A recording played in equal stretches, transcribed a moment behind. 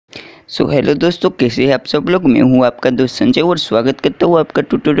So hello दोस्तों, कैसे हैं आप सब लोग। मैं हूं आपका दोस्त संजय और स्वागत करता हूं आपका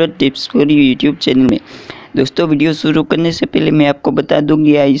tutorial tips for YouTube channel में। दोस्तों, वीडियो शुरू करने से पहले मैं आपको बता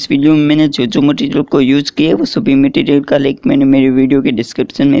दूंगी इस वीडियो में मैंने जो मटेरियल को यूज़ किया है वो सभी मटेरियल का लिंक मैंने मेरे वीडियो के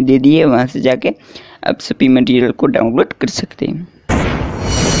डिस्क्रिप्शन में दे दी है। वहाँ से जाके आप सभी मटेरियल को डाउनलोड कर सकते हैं।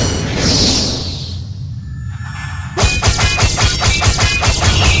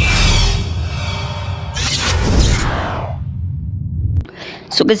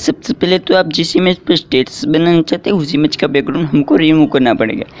 सो गाइस, सबसे पहले तो आप जिस इमेज पर स्टेटस बनाना चाहते हैं उस इमेज का बैकग्राउंड हमको रिमूव करना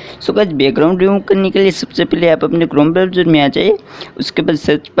पड़ेगा। सो गाइस, बैकग्राउंड रिमूव करने के लिए सबसे पहले आप अपने क्रोम ब्राउज़र में आ जाइए। उसके बाद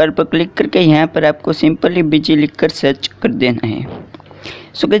सर्च बार पर क्लिक करके यहाँ पर आपको सिंपली बीजी लिखकर सर्च कर देना है।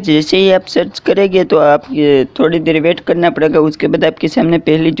 सो गाइस, जैसे ही आप सर्च करेंगे तो आप थोड़ी देर वेट करना पड़ेगा। उसके बाद आपके सामने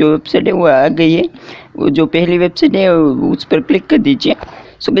पहली जो वेबसाइट है वो आ गई है। वो जो पहली वेबसाइट है उस पर क्लिक कर दीजिए।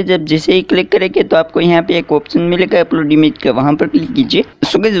 सो गाइस, जब जैसे ही क्लिक करेंगे तो आपको यहाँ पे एक ऑप्शन मिलेगा अपलोड इमेज का, वहाँ पर क्लिक कीजिए।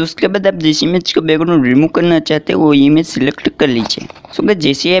 सो गाइस, उसके बाद आप जिस इमेज का बैकग्राउंड रिमूव करना चाहते हैं वो इमेज सिलेक्ट कर लीजिए। सो गाइस,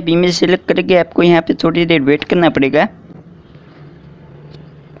 जैसे ही आप इमेज सिलेक्ट करेंगे आपको यहाँ पे थोड़ी देर वेट करना पड़ेगा।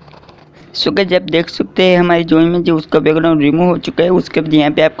 सो गाइस, आप देख सकते हैं हमारी जो इमेज है उसका बैकग्राउंड रिमूव हो चुका है। उसके बाद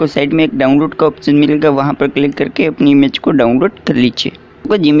यहाँ पे आपको साइड में एक डाउनलोड का ऑप्शन मिलेगा, वहाँ पर क्लिक करके अपनी इमेज को डाउनलोड कर लीजिए।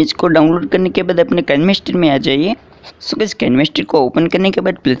 तो इमेज को डाउनलोड करने के बाद अपने काइनमेस्टर में आ जाइए। सो गाइस, काइनमेस्टर को ओपन करने के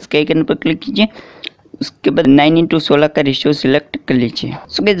बाद प्लस के आइकन पर क्लिक कीजिए। उसके बाद 9:16 का रेशियो सिलेक्ट कर लीजिए।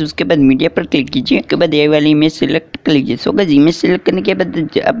 सो गाइस, उसके बाद मीडिया पर क्लिक कीजिए। उसके बाद ये वाली इमेज सिलेक्ट कर लीजिए। सो गाइस, इमेज सिलेक्ट करने के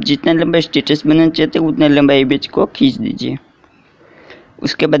बाद आप जितना लंबा स्टेटस बनाना चाहते हैं उतना लंबा इमेज को खींच दीजिए।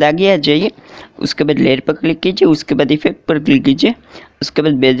 उसके बाद आगे आ जाइए। उसके बाद लेयर पर क्लिक कीजिए। उसके बाद इफेक्ट पर क्लिक कीजिए। उसके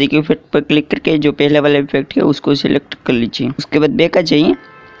बाद बेसिक इफेक्ट पर क्लिक करके जो पहला वाला इफेक्ट है उसको सिलेक्ट कर लीजिए। उसके बाद बैक आ जाइए।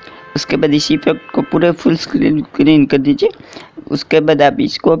 उसके बाद इस इफेक्ट को पूरे फुल स्क्रीन कर दीजिए। उसके बाद आप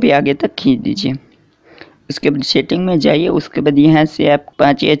इसको भी आगे तक खींच दीजिए। उसके बाद सेटिंग में जाइए। उसके बाद यहाँ से आप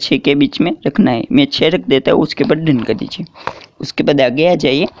 5 या 6 के बीच में रखना है। मैं 6 रख देता हूँ। उसके बाद डन कर दीजिए। उसके बाद आगे आ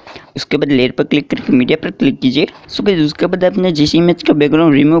जाइए। उसके बाद लेयर पर क्लिक करके मीडिया पर क्लिक कीजिए। सो गाइस, उसके बाद आपने जिस इमेज का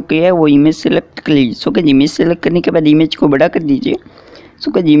बैकग्राउंड रिमूव किया है वो इमेज सेलेक्ट कर लीजिए। सो गाइस, इमेज सेलेक्ट करने के बाद इमेज को बड़ा कर दीजिए।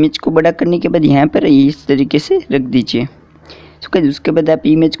 सो गाइस, इमेज को बड़ा करने के बाद यहाँ पर इस तरीके से रख दीजिए। सो गाइस, उसके बाद आप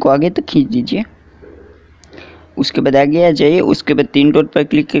इमेज को आगे तक खींच दीजिए। उसके बाद आगे आ जाइए। उसके बाद 3 डॉट पर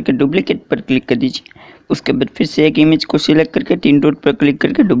क्लिक करके डुप्लीकेट पर क्लिक कर दीजिए। उसके बाद फिर से एक इमेज को सिलेक्ट करके 3 डॉट पर क्लिक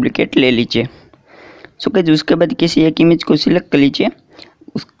करके डुप्लीकेट ले लीजिए। सो गाइस, उसके बाद किसी एक इमेज को सिलेक्ट कर लीजिए।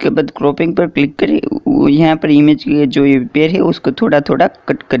 उसके बाद क्रॉपिंग पर क्लिक करें। यहाँ पर इमेज जो ये पैर है उसको थोड़ा थोड़ा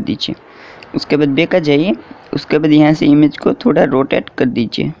कट कर दीजिए। उसके बाद बैक आ जाइए। उसके बाद यहाँ से इमेज को थोड़ा रोटेट कर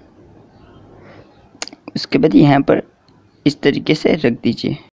दीजिए। उसके बाद यहाँ पर इस तरीके से रख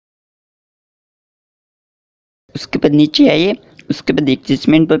दीजिए। उसके बाद नीचे आइए। उसके बाद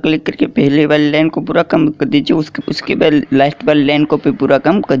एडजस्टमेंट पर क्लिक करके पहले वाली लाइन को पूरा कम कर दीजिए। उसके बाद लास्ट वाली लाइन को भी पूरा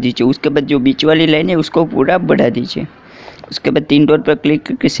कम कर दीजिए। उसके बाद जो बीच वाली लाइन है उसको पूरा बढ़ा दीजिए। उसके बाद 3 डॉट पर क्लिक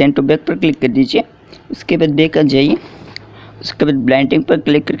करके सेंड टू बैक पर क्लिक कर दीजिए। उसके बाद बैक आ जाइए। उसके बाद ब्लाइंडिंग पर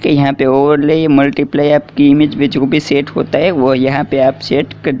क्लिक करके यहाँ पे ओवरले या मल्टीप्लाई आपकी इमेज में जो भी सेट होता है वो यहाँ पे आप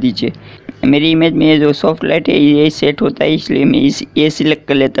सेट कर दीजिए। मेरी इमेज में जो सॉफ्ट लाइट है ये सेट होता है, इसलिए मैं ये सिलेक्ट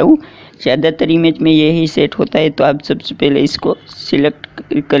कर लेता हूँ। ज़्यादातर इमेज में यही सेट होता है, तो आप सबसे पहले इसको सिलेक्ट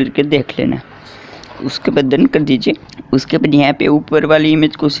करके देख लेना। उसके बाद डन कर दीजिए। उसके बाद यहाँ पे ऊपर वाली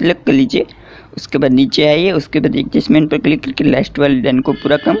इमेज को सिलेक्ट कर लीजिए। उसके बाद नीचे आइए। उसके बाद एडजस्टमेंट पर क्लिक करके लास्ट वाली लाइन को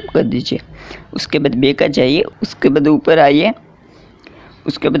पूरा कम कर दीजिए। उसके बाद बैक आ जाइए। उसके बाद ऊपर आइए।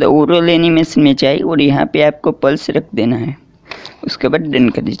 उसके बाद ओवरऑल एनिमेशन में जाइए और यहाँ पे आपको पल्स रख देना है। उसके बाद डन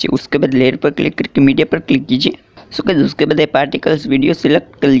कर दीजिए। उसके बाद लेयर पर क्लिक करके मीडिया पर क्लिक कीजिए। सो गाइस, उसके बाद पार्टिकल्स वीडियो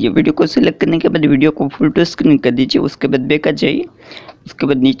सिलेक्ट कर लीजिए। वीडियो को सिलेक्ट करने के बाद वीडियो को फुल टू स्क्रीन कर दीजिए। उसके बाद बैक आ जाइए। उसके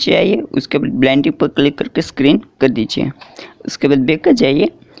बाद नीचे आइए। उसके बाद ब्लाइंडिंग पर क्लिक करके स्क्रीन कर दीजिए। उसके बाद बैक आ जाइए।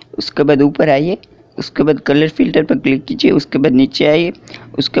 उसके बाद ऊपर आइए। उसके बाद कलर फिल्टर पर क्लिक कीजिए। उसके बाद नीचे आइए।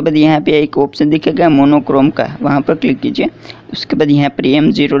 उसके बाद यहाँ पे एक ऑप्शन दिखेगा मोनोक्रोम का, वहाँ पर क्लिक कीजिए। उसके बाद यहाँ पर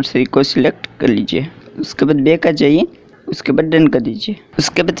M03 को सिलेक्ट कर लीजिए। उसके बाद बैक आ जाइए। उसके बाद डन कर दीजिए।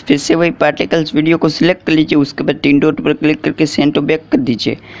 उसके बाद फिर से वही पार्टिकल्स वीडियो को सिलेक्ट कर लीजिए। उसके बाद 3 डॉट पर क्लिक करके सेंड टू बैक कर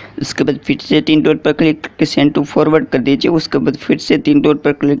दीजिए। उसके बाद फिर से 3 डॉट पर क्लिक करके सेंड टू फॉरवर्ड कर दीजिए। उसके बाद फिर से 3 डॉट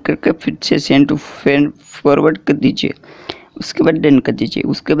पर क्लिक करके फिर से सेंड टू फॉरवर्ड कर दीजिए। उसके बाद डन कर दीजिए।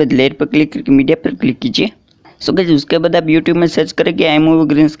 उसके बाद लेयर पर क्लिक करके मीडिया पर क्लिक कीजिए। सो गाइस, उसके बाद आप यूट्यूब में सर्च करेंगे iMovie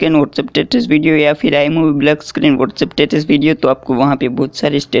green screen WhatsApp status video या फिर iMovie black screen WhatsApp status video, तो आपको वहाँ पे बहुत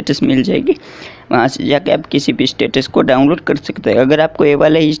सारे स्टेटस मिल जाएगी। वहाँ से जाके आप किसी भी स्टेटस को डाउनलोड कर सकते हैं। अगर आपको ये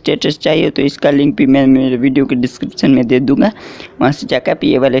वाला ही स्टेटस चाहिए तो इसका लिंक भी मैं मेरे वीडियो के डिस्क्रिप्शन में दे दूँगा। वहाँ से जाकर आप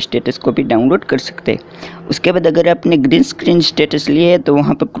ये वाले स्टेटस को भी डाउनलोड कर सकते हैं। उसके बाद अगर आपने ग्रीन स्क्रीन स्टेटस लिए है तो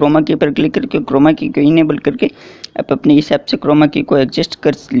वहाँ पर क्रोमा की पर क्लिक करके क्रोमा की को इनेबल करके आप अपने हिसाब से क्रोमा की को एडजस्ट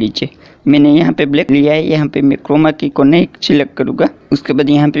कर लीजिए। मैंने यहाँ पे ब्लैक लिया है, यहाँ पे मैं क्रोमा की को नहीं सिलेक्ट करूँगा। उसके बाद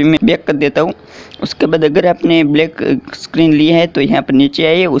यहाँ पे मैं बैक कर देता हूँ। उसके बाद अगर आपने ब्लैक स्क्रीन लिया है तो यहाँ पर नीचे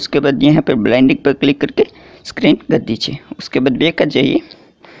आइए, उसके बाद यहाँ पर ब्लाइंडिंग पर क्लिक करके स्क्रीन कर दीजिए। उसके बाद बैक आ जाइए,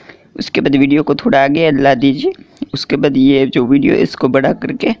 उसके बाद वीडियो को थोड़ा आगे ला दीजिए। उसके बाद ये जो वीडियो है इसको बढ़ा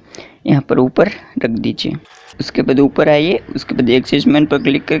करके यहाँ पर ऊपर रख दीजिए। उसके बाद ऊपर आइए, उसके बाद एडजस्टमेंट पर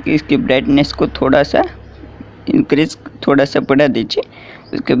क्लिक करके इसकी ब्राइटनेस को थोड़ा सा इंक्रीज थोड़ा सा बढ़ा दीजिए।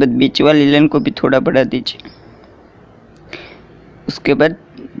 उसके बाद बीच वाली लाइन को भी थोड़ा बढ़ा दीजिए। उसके बाद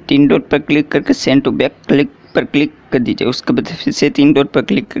 3 डॉट पर क्लिक करके सेंड टू बैक पर क्लिक कर दीजिए। उसके बाद फिर से 3 डॉट पर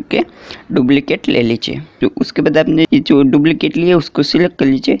क्लिक करके डुप्लीकेट ले लीजिए। तो उसके बाद आपने जो डुप्लीकेट लिए उसको सिलेक्ट कर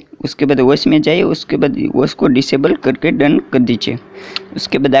लीजिए। उसके बाद वॉइस में जाइए, उसके बाद वॉइस को डिसेबल करके डन कर दीजिए।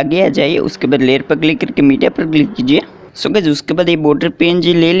 उसके बाद आगे आ जाइए, उसके बाद लेयर पर क्लिक करके मीडिया पर क्लिक कीजिए। सो गाइस उसके बाद ये बॉर्डर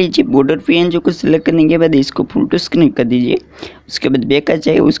पीएनजी ले लीजिए। बॉर्डर पीएनजी को सिलेक्ट करने के बाद इसको फुल टू स्क्रीन कर दीजिए। उसके बाद बैक आ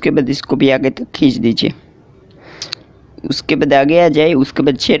जाइए, उसके बाद इसको भी आगे तक खींच दीजिए। उसके बाद आगे आ जाए, उसके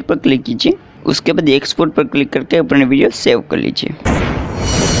बाद शेयर पर क्लिक कीजिए। उसके बाद एक्सपोर्ट पर क्लिक करके अपने वीडियो सेव कर लीजिए।